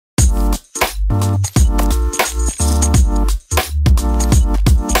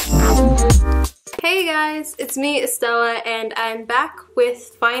guys, it's me, Estella, and I'm back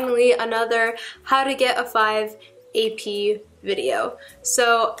with finally another How to Get a 5 AP video.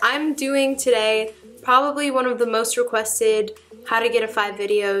 So I'm doing today probably one of the most requested How to Get a 5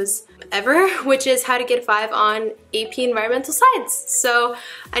 videos ever, which is how to get a 5 on AP Environmental Science. So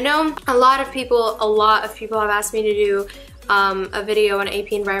I know a lot of people have asked me to do a video on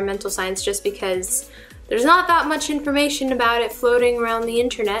AP Environmental Science just because there's not that much information about it floating around the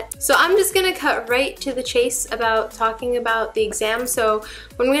internet. So I'm just gonna cut right to the chase about talking about the exam. So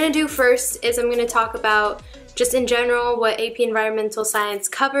what I'm gonna do first is I'm gonna talk about just in general what AP Environmental Science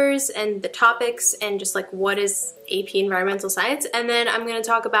covers and the topics and just like what is AP Environmental Science, and then I'm going to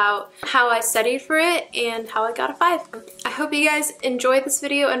talk about how I studied for it and how I got a 5. I hope you guys enjoyed this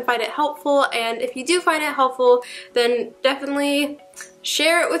video and find it helpful, and if you do find it helpful then definitely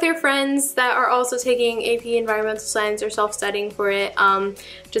share it with your friends that are also taking AP Environmental Science or self-studying for it,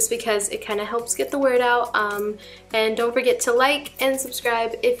 just because it kind of helps get the word out. And don't forget to like and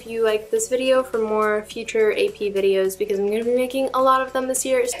subscribe if you like this video for more future AP videos, because I'm going to be making a lot of them this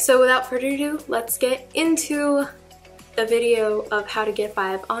year. So without further ado, let's get into the video of how to get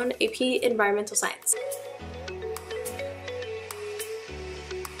 5 on AP Environmental Science.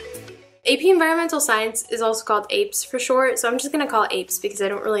 AP Environmental Science is also called APES for short, so I'm just gonna call it APES because I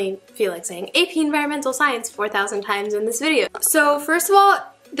don't really feel like saying AP Environmental Science 4,000 times in this video. So first of all,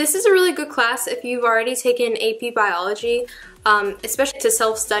 this is a really good class if you've already taken AP Biology, especially to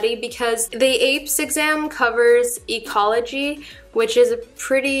self-study, because the APES exam covers ecology, which is a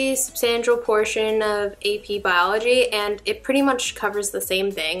pretty substantial portion of AP Biology, and it pretty much covers the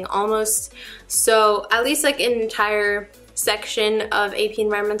same thing almost. So at least like an entire section of AP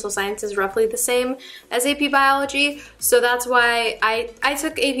Environmental Science is roughly the same as AP Biology, so that's why I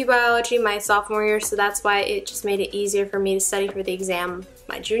took AP Biology my sophomore year, so that's why it just made it easier for me to study for the exam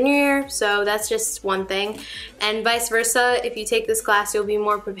my junior year. So that's just one thing, and vice versa, if you take this class you'll be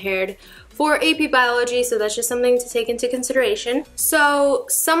more prepared for AP Biology, so that's just something to take into consideration. So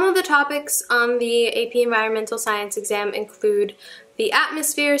some of the topics on the AP Environmental Science exam include the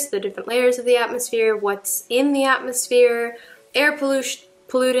atmosphere, so the different layers of the atmosphere, what's in the atmosphere, air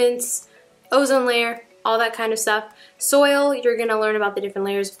pollutants, ozone layer, all that kind of stuff. Soil, you're going to learn about the different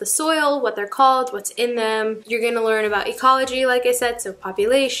layers of the soil, what they're called, what's in them. You're going to learn about ecology, like I said, so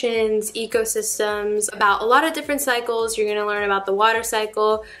populations, ecosystems, about a lot of different cycles. You're going to learn about the water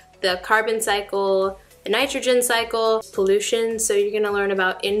cycle, the carbon cycle, the nitrogen cycle, pollution, so you're going to learn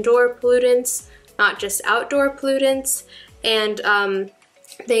about indoor pollutants, not just outdoor pollutants, and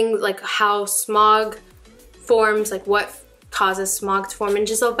things like how smog forms, like what causes smog to form, and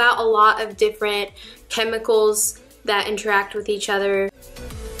just about a lot of different chemicals that interact with each other.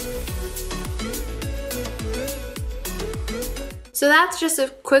 So that's just a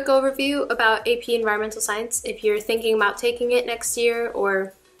quick overview about AP Environmental Science if you're thinking about taking it next year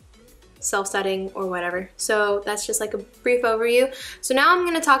or self-studying or whatever. So that's just like a brief overview. So now I'm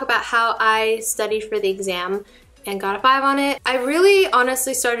going to talk about how I studied for the exam and got a 5 on it. I really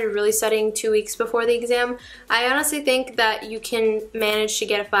honestly started really studying 2 weeks before the exam. I honestly think that you can manage to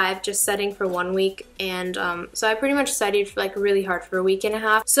get a 5 just studying for 1 week, and so I pretty much studied like really hard for a week and a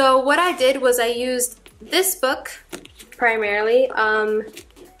half. So what I did was I used this book primarily, what's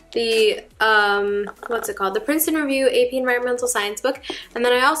it called? The Princeton Review AP Environmental Science book, and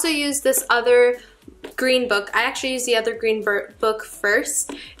then I also used this other green book. I actually used the other green book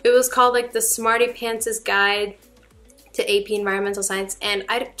first. It was called like the Smarty Pants' Guide to AP Environmental Science, and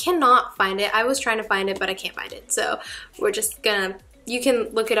I cannot find it. I was trying to find it, but I can't find it. So we're just gonna, you can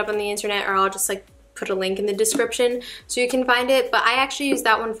look it up on the internet, or I'll just like put a link in the description so you can find it. But I actually used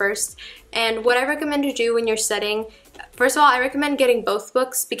that one first. And what I recommend to do when you're studying, first of all, I recommend getting both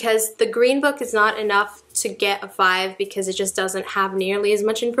books, because the green book is not enough to get a 5 because it just doesn't have nearly as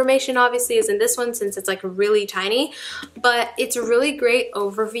much information obviously as in this one, since it's like really tiny, but it's a really great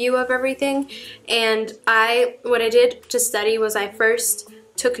overview of everything. And what I did to study was I first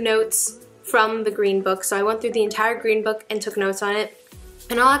took notes from the green book. So I went through the entire green book and took notes on it.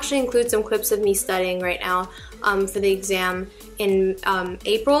 And I'll actually include some clips of me studying right now for the exam in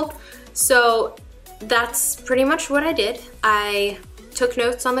April. So that's pretty much what I did. I took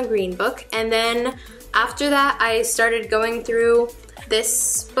notes on the green book, and then after that I started going through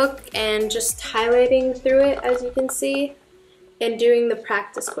this book and just highlighting through it, as you can see, and doing the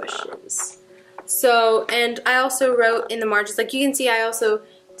practice questions. So, and I also wrote in the margins, like you can see, I also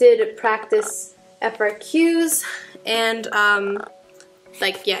did practice FRQs, and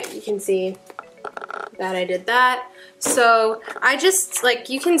like, yeah, you can see that I did that. So I just, like,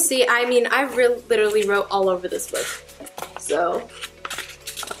 you can see, I mean, I literally wrote all over this book. So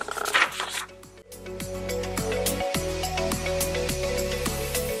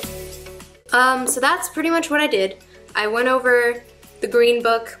So that's pretty much what I did. I went over the green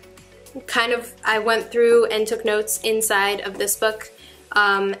book, I went through and took notes inside of this book,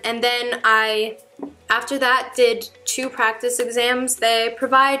 and then I, after that, did 2 practice exams. They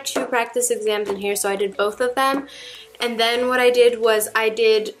provide 2 practice exams in here, so I did both of them. And then what I did was I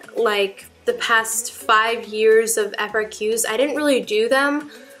did like the past 5 years of FRQs. I didn't really do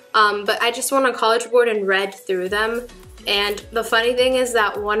them, but I just went on College Board and read through them. And the funny thing is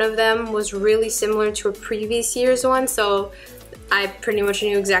that one of them was really similar to a previous year's one, so I pretty much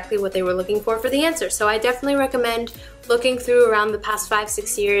knew exactly what they were looking for the answer. So I definitely recommend looking through around the past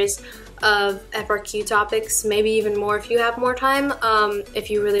 5-6 years of FRQ topics, maybe even more if you have more time, if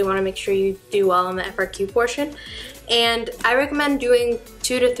you really want to make sure you do well on the FRQ portion. And I recommend doing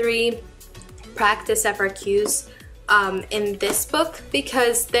 2 to 3 practice FRQs in this book,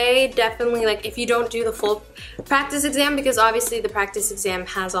 because they definitely, like, if you don't do the full practice exam, because obviously the practice exam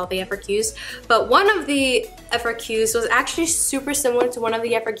has all the FRQs, but one of the FRQs was actually super similar to one of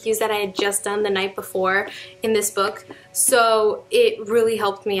the FRQs that I had just done the night before in this book, so it really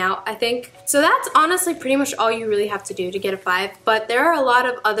helped me out, I think. So that's honestly pretty much all you really have to do to get a 5, but there are a lot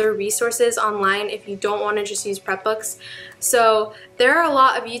of other resources online if you don't want to just use prep books. So there are a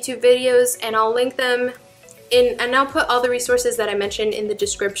lot of YouTube videos, and I'll link them and I'll put all the resources that I mentioned in the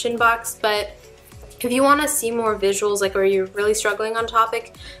description box, but if you want to see more visuals, like, or you're really struggling on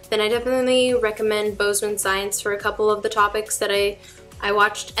topic, then I definitely recommend Bozeman Science for a couple of the topics that I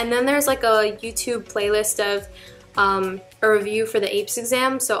watched. And then there's like a YouTube playlist of a review for the APES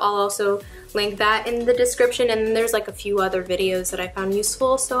exam, so I'll also link that in the description. And then there's like a few other videos that I found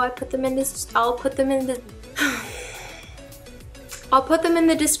useful, so I'll put them in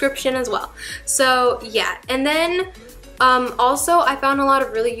the description as well. So yeah, and then also I found a lot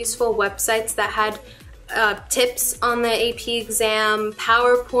of really useful websites that had tips on the AP exam,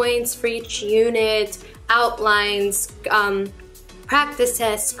 PowerPoints for each unit, outlines, practice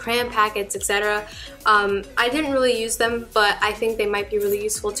tests, cram packets, etc. I didn't really use them, but I think they might be really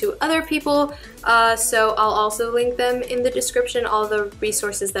useful to other people, so I'll also link them in the description, all the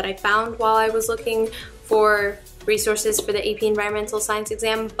resources that I found while I was looking for resources for the AP Environmental Science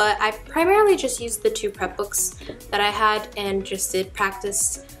exam. But I primarily just used the 2 prep books that I had and just did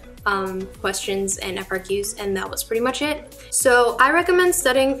practice questions and FRQs, and that was pretty much it. So I recommend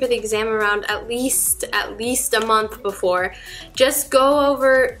studying for the exam around at least a month before. Just go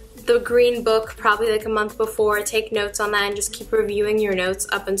over the green book probably like a month before, take notes on that, and just keep reviewing your notes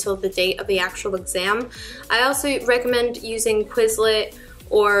up until the date of the actual exam. I also recommend using Quizlet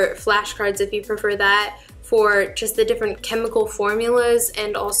or flashcards if you prefer that, for just the different chemical formulas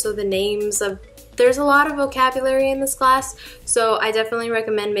and also the names of, there's a lot of vocabulary in this class, so I definitely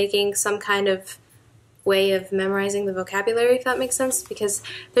recommend making some kind of way of memorizing the vocabulary, if that makes sense, because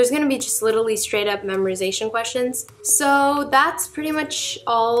there's going to be just literally straight up memorization questions. So that's pretty much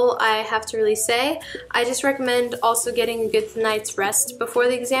all I have to really say. I just recommend also getting a good night's rest before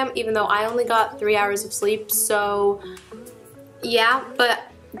the exam, even though I only got 3 hours of sleep, so yeah, but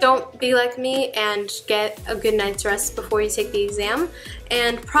don't be like me and get a good night's rest before you take the exam.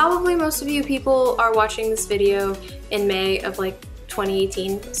 And probably most of you people are watching this video in May of like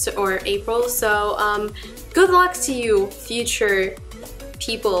 2018 or April, so good luck to you future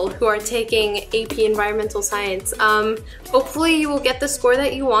people who are taking AP Environmental Science. Hopefully you will get the score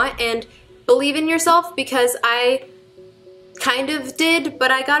that you want, and believe in yourself, because I kind of did,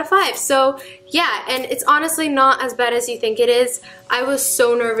 but I got a 5. So yeah, and it's honestly not as bad as you think it is. I was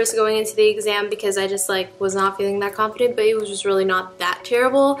so nervous going into the exam because I just like was not feeling that confident, but it was just really not that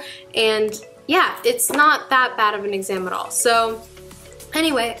terrible. And yeah, it's not that bad of an exam at all. So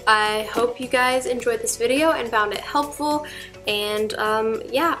anyway, I hope you guys enjoyed this video and found it helpful. And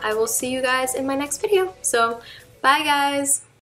yeah, I will see you guys in my next video. So bye guys.